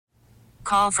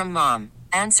Call from mom.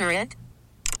 Answer it.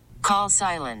 Call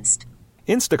silenced.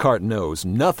 Instacart knows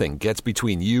nothing gets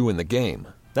between you and the game.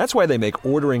 That's why they make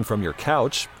ordering from your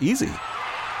couch easy.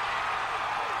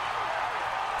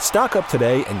 Stock up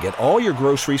today and get all your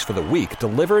groceries for the week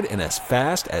delivered in as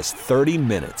fast as 30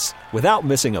 minutes without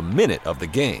missing a minute of the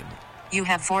game. You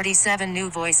have 47 new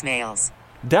voicemails.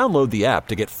 Download the app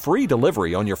to get free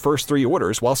delivery on your first 3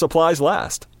 orders while supplies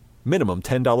last. Minimum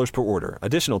 $10 per order.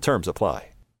 Additional terms apply.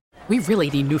 We really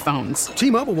need new phones.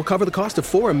 T-Mobile will cover the cost of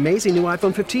 4 amazing new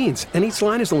iPhone 15s, and each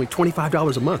line is only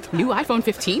 $25 a month. New iPhone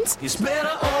 15s? It's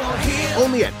better over here.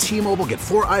 Only at T-Mobile, get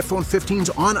 4 iPhone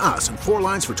 15s on us and 4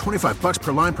 lines for $25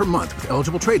 per line per month with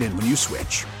eligible trade-in when you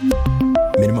switch.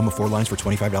 Minimum of 4 lines for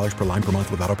 $25 per line per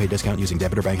month with autopay discount using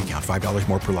debit or bank account. $5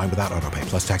 more per line without autopay,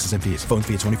 plus taxes and fees. Phone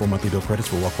fee at 24 monthly bill credits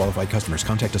for well-qualified customers.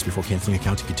 Contact us before canceling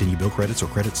account to continue bill credits or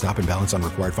credit stop and balance on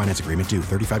required finance agreement due.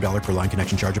 $35 per line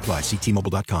connection charge applies. See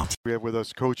T-Mobile.com. We have with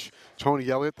us Coach Tony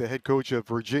Elliott, the head coach of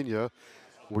Virginia.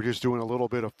 We're just doing a little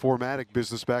bit of formatic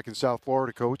business back in South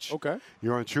Florida, Coach. Okay.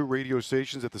 You're on 2 radio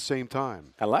stations at the same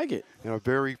time. I like it. In a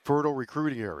very fertile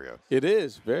recruiting area. It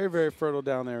is very, very fertile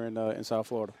down there in South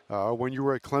Florida. When you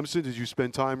were at Clemson, did you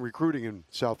spend time recruiting in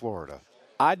South Florida?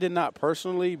 I did not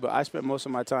personally, but I spent most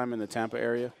of my time in the Tampa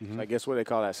area. I guess what they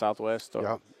call that, Southwest.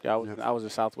 I was in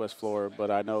Southwest Florida, but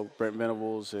I know Brent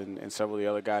Venables and several of the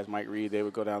other guys, Mike Reed, they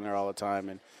would go down there all the time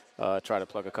and try to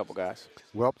plug a couple guys.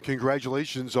 Well,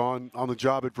 congratulations on the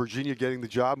job at Virginia, getting the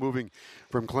job, moving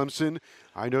from Clemson.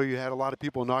 I know you had a lot of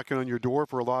people knocking on your door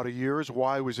for a lot of years.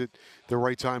 Why was it the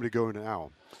right time to go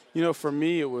now? You know, for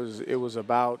me, it was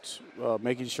about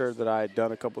making sure that I had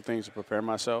done a couple things to prepare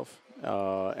myself,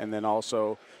 and then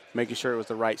also making sure it was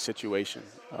the right situation.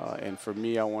 And for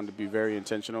me, I wanted to be very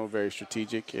intentional, very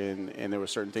strategic, and there were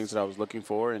certain things that I was looking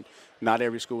for, and not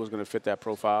every school was going to fit that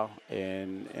profile,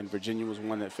 and Virginia was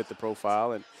one that fit the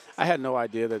profile. And I had no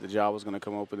idea that the job was going to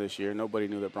come open this year. Nobody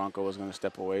knew that Bronco was going to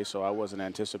step away, so I wasn't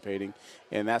anticipating.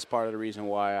 And that's part of the reason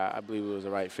why I believe it was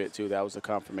the right fit, too. That was the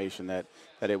confirmation that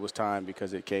it was time,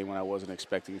 because it came when I wasn't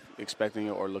expecting it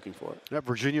or looking for it. That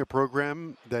Virginia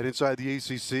program that inside the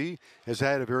ACC has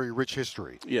had a very rich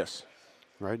history. Yes.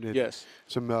 Right? And yes.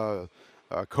 Some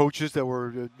coaches that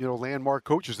were, landmark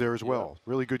coaches there as well.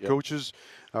 Really good coaches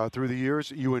through the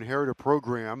years. You inherit a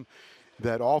program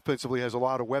that offensively has a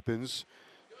lot of weapons.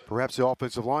 Perhaps the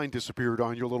offensive line disappeared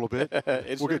on you a little bit.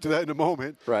 We'll get to that in a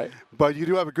moment. Right. But you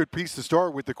do have a good piece to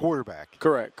start with the quarterback.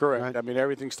 Correct. Right? I mean,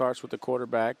 everything starts with the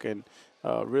quarterback, and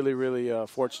really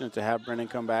fortunate to have Brennan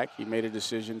come back. He made a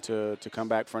decision to come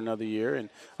back for another year, and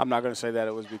I'm not going to say that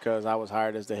it was because I was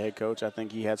hired as the head coach. I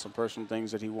think he had some personal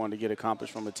things that he wanted to get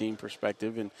accomplished from a team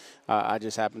perspective, and I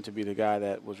just happened to be the guy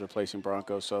that was replacing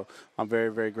Bronco. So I'm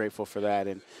very, very grateful for that.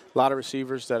 And a lot of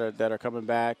receivers that are coming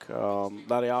back. A lot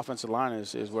of the offensive line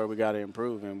is where we got to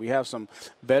improve, and we have some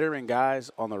veteran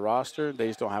guys on the roster. They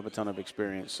just don't have a ton of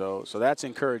experience. So that's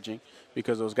encouraging,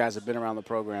 because those guys have been around the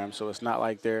program. So it's not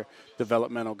like they're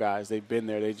developmental guys. They've been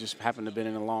there. They just happen to have been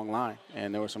in a long line,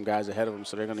 and there were some guys ahead of them,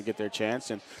 so they're going to get their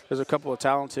chance. And there's a couple of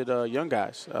talented young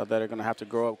guys that are going to have to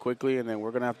grow up quickly, and then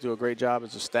we're going to have to do a great job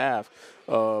as a staff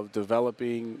of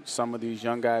developing some of these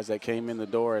young guys that came in the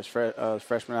door as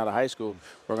freshmen out of high school.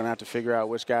 We're going to have to figure out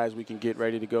which guys we can get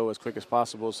ready to go as quick as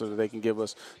possible so that they can give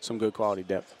us some good quality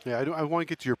depth. Yeah, I want to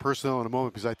get to your personnel in a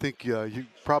moment, because I think you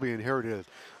probably inherited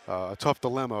a tough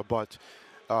dilemma, but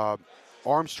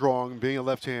Armstrong, being a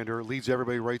left-hander, leads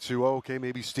everybody right to,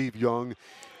 maybe Steve Young.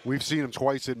 We've seen him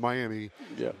twice at Miami.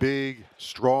 Yeah. Big,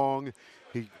 strong.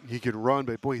 He can run,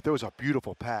 but, boy, he throws a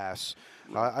beautiful pass.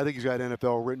 I think he's got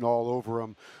NFL written all over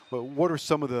him. But what are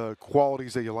some of the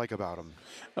qualities that you like about him?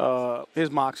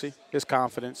 His moxie, his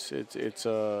confidence. It's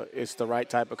the right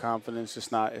type of confidence.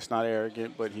 It's not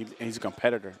arrogant, but he's a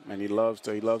competitor, and he loves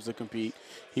to compete.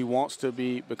 He wants to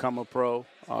become a pro.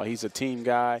 He's a team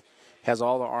guy, has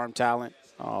all the arm talent,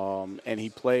 and he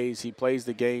plays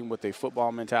the game with a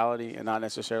football mentality and not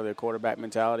necessarily a quarterback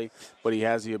mentality. But he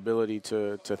has the ability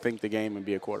to think the game and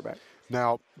be a quarterback.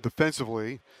 Now,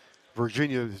 defensively,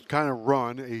 Virginia has kind of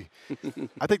run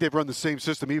I think they've run the same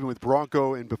system even with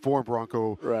Bronco and before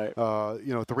Bronco. Right.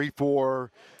 3-4,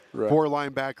 right. 4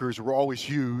 linebackers were always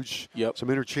huge. Yep. Some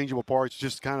interchangeable parts,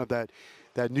 just kind of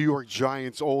that New York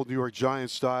Giants, old New York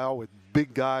Giants style with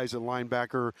big guys at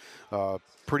linebacker,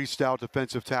 pretty stout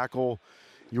defensive tackle.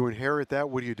 You inherit that.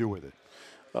 What do you do with it?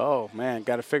 Oh man,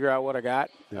 got to figure out what I got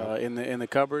in the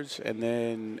cupboards, and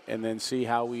then see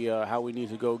how we need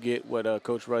to go get what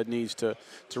Coach Rudd needs to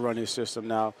run his system.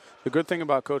 Now, the good thing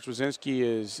about Coach Wazinski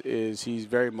is he's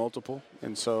very multiple,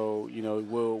 and so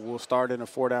we'll start in a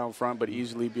 4-down front, but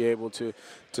easily be able to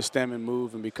stem and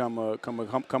move and become a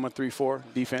 3-4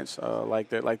 defense like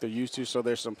they're used to. So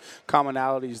there's some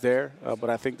commonalities there, but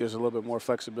I think there's a little bit more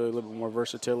flexibility, a little bit more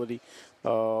versatility.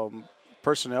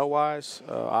 Personnel-wise,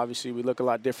 obviously we look a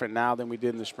lot different now than we did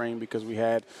in the spring because we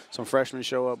had some freshmen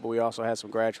show up, but we also had some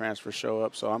grad transfers show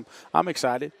up. So I'm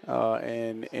excited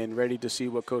and ready to see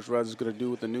what Coach Rudd is going to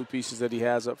do with the new pieces that he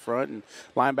has up front. And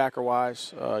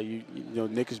linebacker-wise,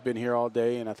 Nick has been here all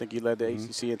day, and I think he led the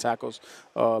ACC in tackles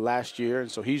last year,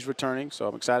 and so he's returning. So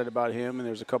I'm excited about him, and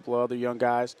there's a couple of other young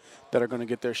guys that are going to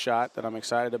get their shot that I'm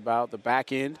excited about. The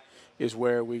back end is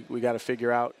where we got to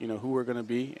figure out, who we're going to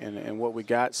be and what we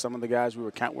got. Some of the guys we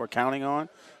were counting on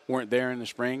weren't there in the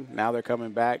spring. Now they're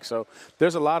coming back. So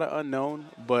there's a lot of unknown,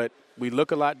 but we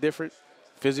look a lot different.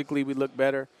 Physically, we look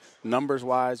better.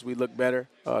 Numbers-wise, we look better.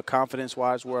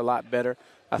 Confidence-wise, we're a lot better.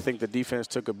 I think the defense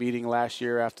took a beating last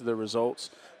year after the results.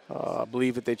 I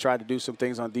believe that they tried to do some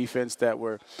things on defense that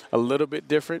were a little bit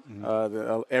different.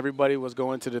 Everybody was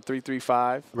going to the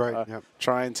 3-3-5, right?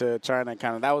 Trying to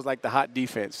kind of, that was like the hot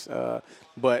defense.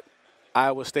 But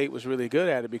Iowa State was really good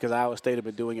at it because Iowa State had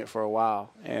been doing it for a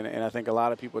while, and I think a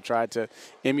lot of people tried to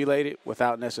emulate it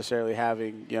without necessarily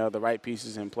having the right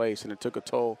pieces in place, and it took a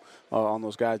toll on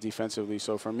those guys defensively.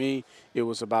 So for me, it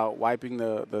was about wiping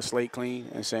the slate clean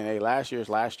and saying, hey, last year's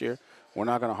last year. We're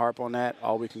not going to harp on that.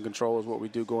 All we can control is what we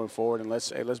do going forward, and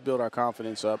let's build our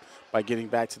confidence up by getting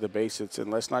back to the basics, and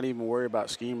let's not even worry about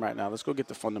scheme right now. Let's go get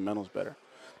the fundamentals better.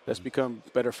 Let's become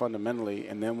better fundamentally,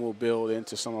 and then we'll build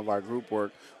into some of our group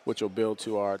work, which will build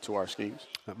to our schemes.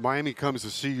 Miami comes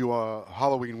to see you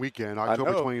Halloween weekend,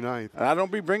 October 29th. And I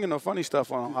don't be bringing no funny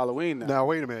stuff on Halloween now. Now,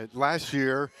 wait a minute. Last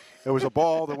year, it was a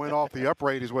ball that went off the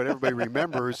upright is what everybody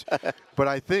remembers. But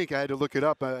I think I had to look it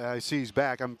up. I see he's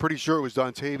back. I'm pretty sure it was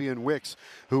Dontavian Wicks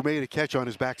who made a catch on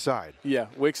his backside. Yeah,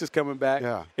 Wicks is coming back.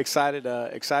 Yeah. Excited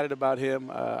about him.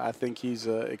 I think he's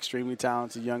an extremely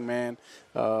talented young man.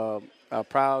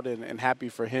 Proud and happy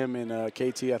for him and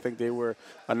KT. I think they were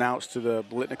announced to the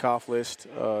Blitnikoff list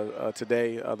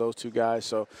today, those two guys.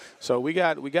 So we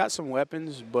got some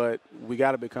weapons, but we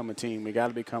got to become a team. We got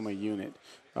to become a unit.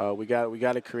 We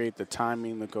got to create the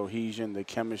timing, the cohesion, the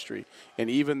chemistry. And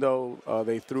even though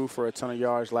they threw for a ton of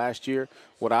yards last year,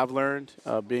 what I've learned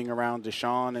being around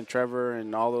Deshaun and Trevor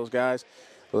and all those guys,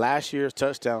 last year's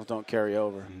touchdowns don't carry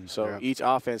over. So each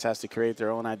offense has to create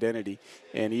their own identity.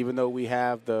 And even though we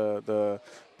have the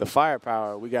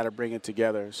firepower, we got to bring it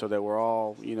together so that we're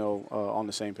all, on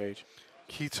the same page.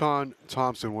 Keaton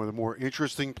Thompson, one of the more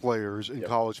interesting players in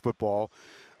college football.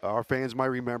 Our fans might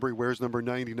remember he wears number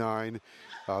 99.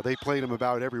 They played him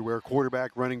about everywhere,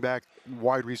 quarterback, running back,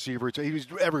 wide receiver. He was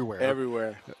everywhere.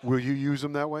 Everywhere. Will you use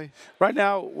him that way? Right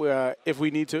now, if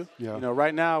we need to. Yeah.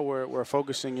 Right now we're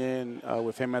focusing in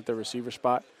with him at the receiver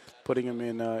spot, putting him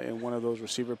in one of those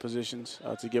receiver positions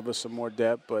to give us some more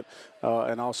depth. But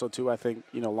and also too, I think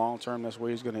long term that's where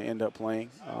he's going to end up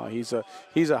playing. He's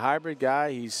a hybrid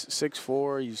guy. He's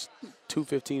 6'4". He's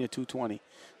 215 to 220.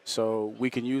 So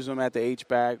we can use him at the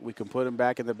H-back. We can put him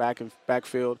back in the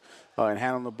backfield and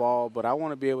handle the ball. But I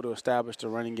want to be able to establish the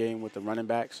running game with the running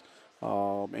backs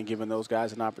and giving those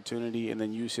guys an opportunity, and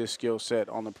then use his skill set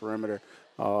on the perimeter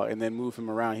and then move him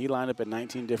around. He lined up at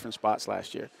 19 different spots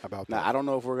last year. How about now, that? I don't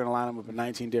know if we're going to line him up at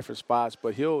 19 different spots,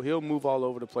 but he'll move all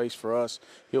over the place for us.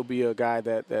 He'll be a guy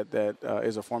that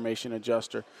is a formation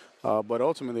adjuster. But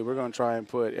ultimately, we're going to try and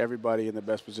put everybody in the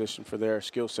best position for their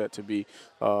skill set to be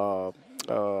a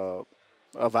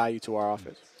value to our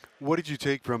offense. What did you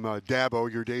take from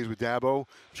Dabo, your days with Dabo? I'm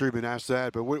sure you've been asked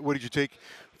that, but what did you take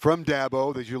from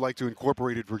Dabo that you'd like to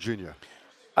incorporate at Virginia?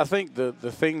 I think the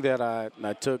thing that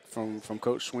I took from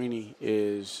Coach Sweeney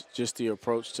is just the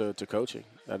approach to coaching,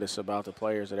 that it's about the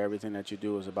players, that everything that you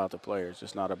do is about the players.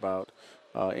 It's not about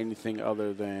anything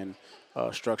other than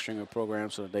structuring a program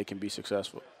so that they can be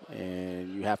successful.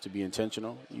 And you have to be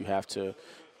intentional. You have to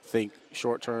think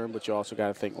short term, but you also got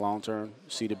to think long term,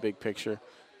 see the big picture.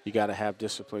 You got to have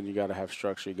discipline, you got to have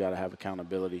structure, you got to have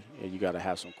accountability, and you got to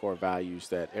have some core values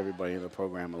that everybody in the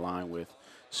program align with,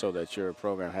 so that your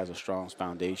program has a strong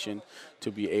foundation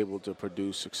to be able to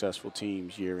produce successful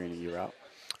teams year in and year out.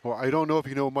 Well, I don't know if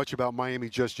you know much about Miami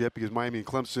just yet, because Miami and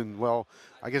Clemson, well,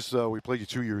 I guess we played you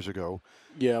 2 years ago.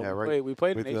 Yeah, right. we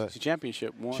played With an the ACC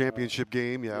championship one. championship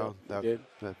game,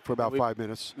 for about 5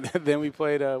 minutes. Then we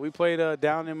played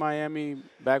down in Miami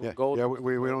back with Gold. Yeah,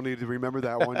 we don't need to remember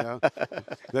that one.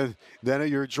 Yeah. then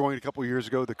you're joined a couple of years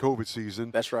ago, the COVID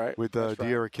season. That's right. With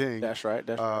De'Ara King. That's right.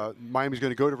 Miami's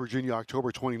going to go to Virginia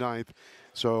October 29th.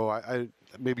 So I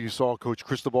maybe you saw Coach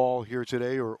Cristobal here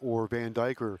today, or Van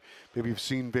Dyke, or maybe you've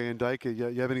seen Van Dyke.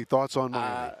 You have any thoughts on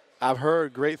Miami? I've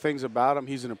heard great things about him.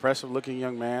 He's an impressive-looking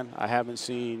young man. I haven't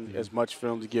seen as much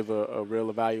film to give a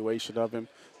real evaluation of him.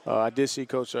 I did see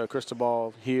Coach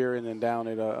Cristobal here and then down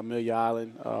at Amelia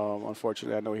Island.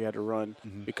 Unfortunately, I know he had to run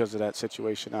because of that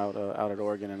situation out at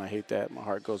Oregon, and I hate that. My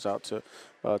heart goes out to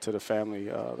the family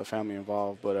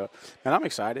involved. But man, I'm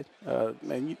excited.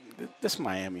 Man, this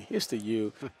Miami. It's the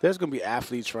U. There's going to be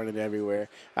athletes running everywhere.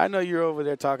 I know you're over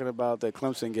there talking about the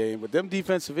Clemson game, but them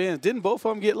defensive ends, didn't both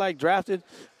of them get drafted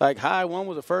high? One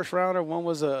was a first rounder, one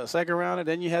was a second rounder.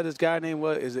 Then you had this guy named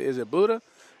is it Buddha?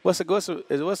 What's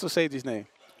the safety's name?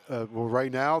 Well,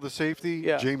 right now the safety,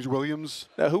 James Williams.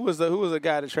 Who was the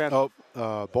guy that transferred?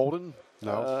 Bolden?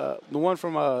 No. The one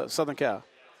from Southern Cal.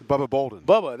 Bubba Bolden.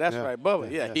 Bubba, that's right.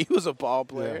 Bubba, yeah, he was a ball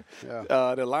player.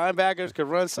 Yeah. The linebackers could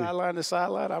run sideline to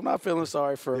sideline. I'm not feeling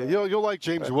sorry for him. You'll like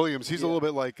James Williams. He's a little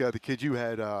bit like the kid you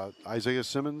had, Isaiah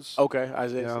Simmons. Okay,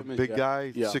 Isaiah Simmons. Big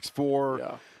guy, 6'4".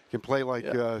 Yeah. Can play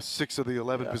 6 of the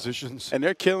 11 positions. And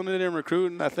they're killing it in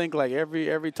recruiting. I think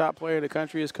every top player in the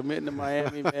country is committing to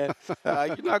Miami, man.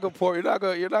 You're not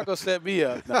gonna set me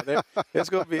up. No, it's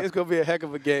gonna be a heck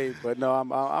of a game. But no,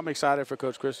 I'm excited for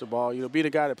Coach Cristobal. Be the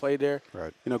guy that played there.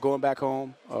 Right. Going back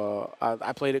home.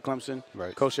 I played at Clemson.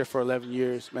 Right. Coached there for 11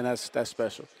 years. Man, that's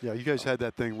special. Yeah, you guys had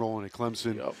that thing rolling at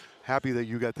Clemson. Yep. Happy that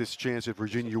you got this chance at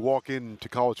Virginia. You walk into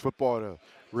college football at a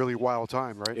really wild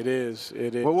time, right? It is.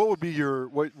 Well, what would be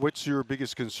what's your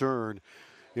biggest concern?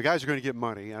 You guys are going to get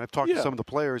money, and I've talked to some of the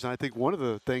players, and I think one of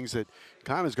the things that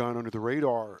kind of has gone under the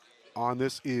radar on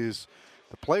this is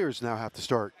the players now have to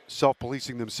start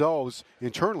self-policing themselves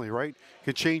internally, right?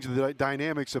 Can change the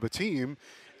dynamics of a team.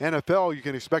 NFL, you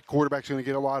can expect quarterbacks going to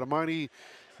get a lot of money,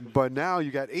 but now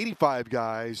you got 85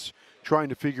 guys trying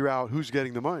to figure out who's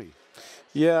getting the money.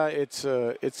 Yeah, it's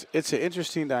an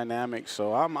interesting dynamic.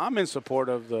 So I'm in support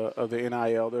of the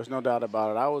NIL. There's no doubt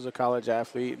about it. I was a college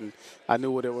athlete, and I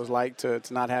knew what it was like to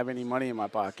not have any money in my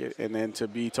pocket, and then to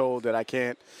be told that I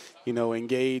can't,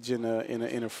 engage in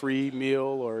a free meal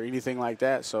or anything like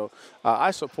that. So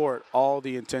I support all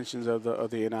the intentions of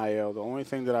the NIL. The only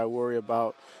thing that I worry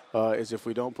about is if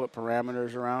we don't put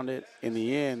parameters around it. In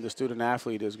the end, the student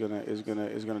athlete is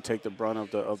gonna take the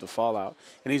brunt of the fallout.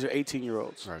 And these are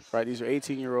 18-year-olds, right? These are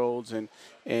 18-year-olds, and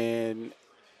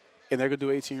they're gonna do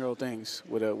 18-year-old things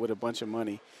with a bunch of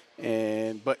money,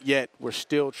 but yet we're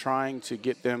still trying to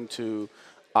get them to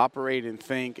operate and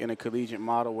think in a collegiate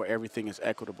model where everything is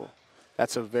equitable.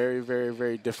 That's a very, very,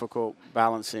 very difficult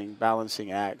balancing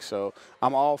act. So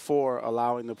I'm all for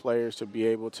allowing the players to be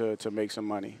able to make some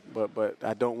money, but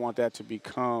I don't want that to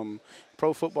become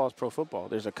pro football is pro football.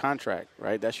 There's a contract,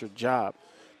 right? That's your job.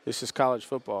 This is college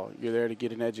football. You're there to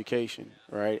get an education,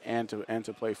 right, and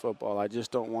to play football. I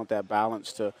just don't want that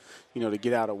balance to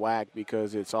get out of whack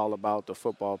because it's all about the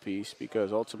football piece,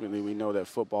 because ultimately we know that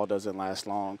football doesn't last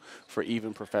long for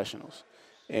even professionals.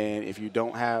 And if you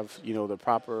don't have, the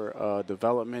proper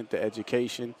development, the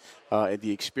education, and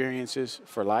the experiences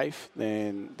for life,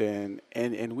 then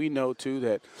we know too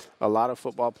that a lot of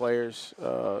football players,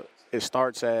 it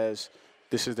starts as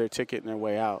this is their ticket and their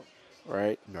way out,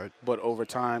 right? But over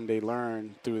time, they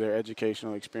learn through their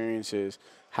educational experiences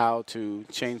how to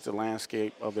change the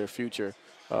landscape of their future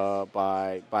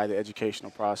by the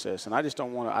educational process. And I just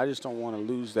don't want to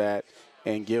lose that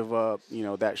and give up,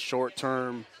 that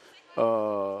short-term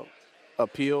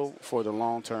appeal for the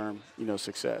long-term,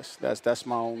 success. That's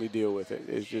my only deal with it.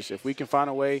 It's just if we can find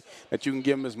a way that you can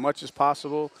give them as much as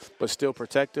possible, but still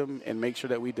protect them and make sure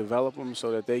that we develop them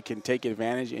so that they can take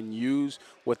advantage and use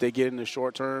what they get in the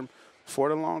short term for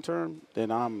the long term,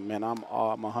 then I'm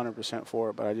 100% for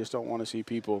it. But I just don't want to see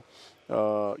people,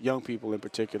 young people in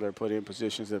particular, put in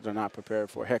positions that they're not prepared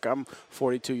for. Heck, I'm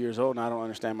 42 years old and I don't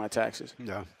understand my taxes.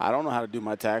 Yeah. I don't know how to do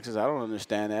my taxes. I don't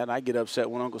understand that. And I get upset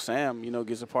when Uncle Sam,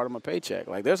 gets a part of my paycheck.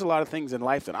 Like, there's a lot of things in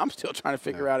life that I'm still trying to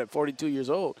figure out at 42 years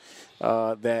old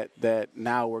that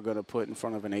now we're going to put in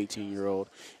front of an 18-year-old.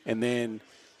 And then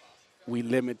we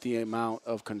limit the amount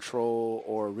of control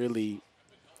or really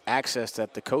access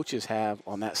that the coaches have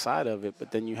on that side of it,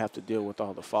 but then you have to deal with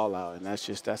all the fallout, and that's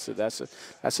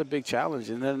a big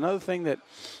challenge. And then another thing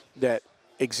that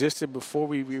existed before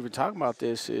we were talking about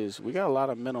this is we got a lot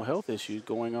of mental health issues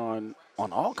going on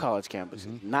on all college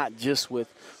campuses, not just with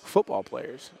football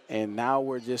players. And now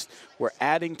we're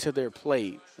adding to their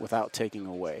plate without taking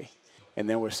away. And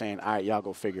then we're saying, all right, y'all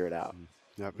go figure it out.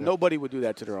 Yep. Nobody would do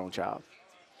that to their own child,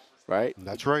 right?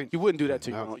 That's right. You wouldn't do that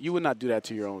to your own. You would not do that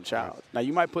to your own child. Right. Now,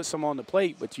 you might put some on the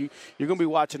plate, but you're going to be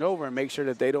watching over and make sure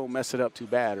that they don't mess it up too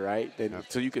bad, right?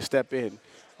 So you can step in.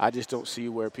 I just don't see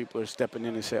where people are stepping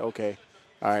in and say, okay,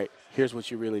 all right, here's what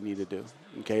you really need to do.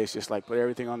 Okay, it's just like put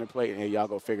everything on their plate and hey, y'all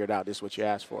go figure it out. This is what you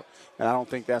asked for. And I don't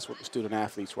think that's what the student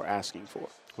athletes were asking for.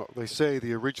 Well, they say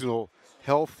the original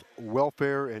health,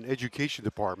 welfare, and education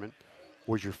department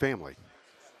was your family,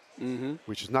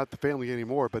 which is not the family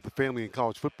anymore, but the family in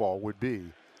college football would be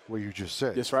what you just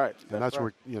said. That's right. And that's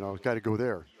where, it's got to go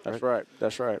there. That's right.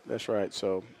 That's right.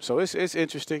 So it's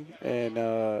interesting and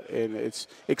it's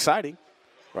exciting.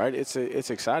 Right, it's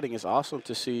exciting. It's awesome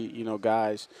to see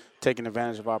guys taking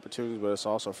advantage of opportunities, but it's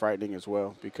also frightening as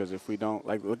well because if we don't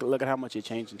look at how much it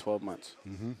changed in 12 months.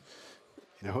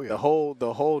 Oh, yeah.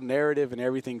 The whole narrative and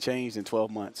everything changed in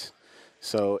 12 months.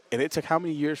 So, and it took how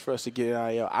many years for us to get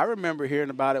NIL? I remember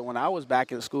hearing about it when I was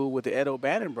back in school with the Ed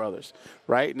O'Bannon brothers,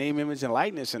 right? Name, image, and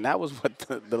likeness. And that was what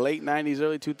the late 90s,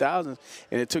 early 2000s.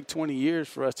 And it took 20 years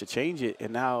for us to change it.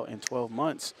 And now in 12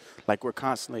 months, we're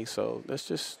constantly. So let's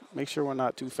just make sure we're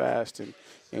not too fast and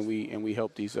we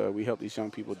help these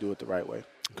young people do it the right way.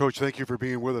 Coach, thank you for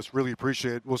being with us. Really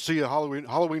appreciate it. We'll see you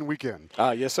Halloween weekend.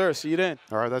 Yes, sir. See you then.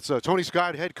 All right, that's Tony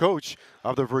Scott, head coach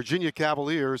of the Virginia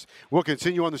Cavaliers. We'll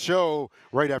continue on the show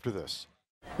right after this.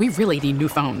 We really need new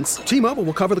phones. T-Mobile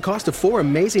will cover the cost of 4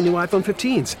 amazing new iPhone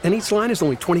 15s, and each line is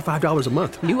only $25 a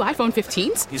month. New iPhone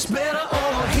 15s? It's better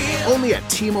over here. Only at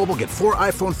T-Mobile, get 4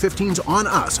 iPhone 15s on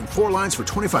us and 4 lines for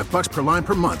 $25 per line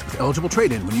per month with eligible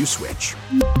trade-in when you switch.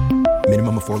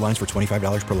 Minimum of 4 lines for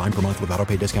 $25 per line per month with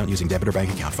autopay discount using debit or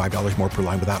bank account. $5 more per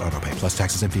line without autopay, plus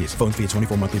taxes and fees. Phone fee at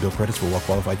 24 monthly bill credits for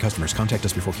well-qualified customers. Contact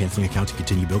us before canceling account to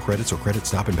continue bill credits or credit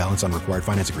stop and balance on required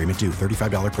finance agreement due.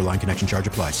 $35 per line connection charge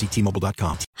applies. See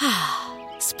T-Mobile.com.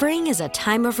 Spring is a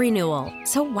time of renewal,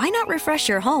 so why not refresh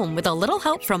your home with a little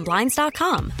help from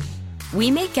Blinds.com?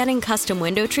 We make getting custom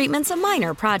window treatments a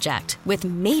minor project with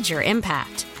major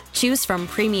impact. Choose from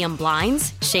premium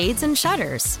blinds, shades, and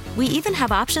shutters. We even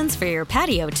have options for your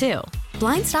patio, too.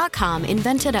 Blinds.com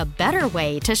invented a better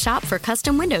way to shop for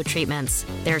custom window treatments.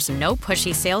 There's no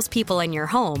pushy salespeople in your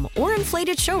home or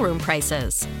inflated showroom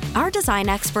prices. Our design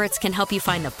experts can help you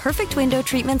find the perfect window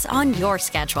treatments on your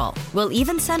schedule. We'll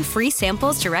even send free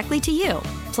samples directly to you.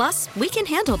 Plus, we can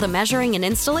handle the measuring and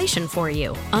installation for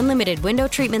you. Unlimited window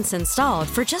treatments installed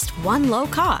for just one low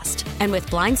cost. And with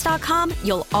Blinds.com,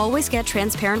 you'll always get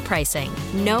transparent pricing.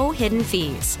 No hidden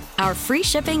fees. Our free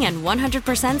shipping and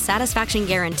 100% satisfaction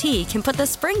guarantee can put the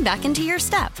spring back into your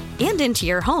step and into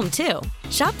your home, too.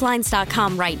 Shop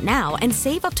Blinds.com right now and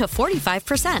save up to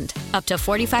 45%. Up to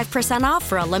 45% off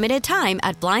for a limited time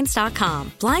at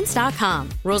Blinds.com. Blinds.com.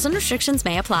 Rules and restrictions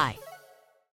may apply.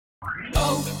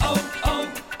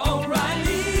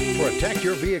 O'Reilly. Protect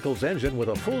your vehicle's engine with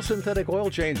a full synthetic oil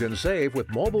change and save with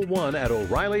Mobil 1 at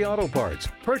O'Reilly Auto Parts.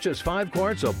 Purchase 5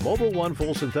 quarts of Mobil 1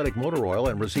 full synthetic motor oil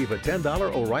and receive a $10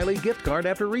 O'Reilly gift card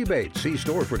after rebate. See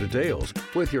store for details.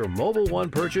 With your Mobil 1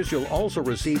 purchase, you'll also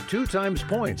receive 2 times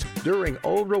points during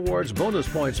O Rewards Bonus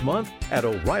Points Month at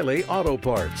O'Reilly Auto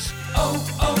Parts.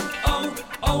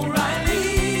 O'Reilly.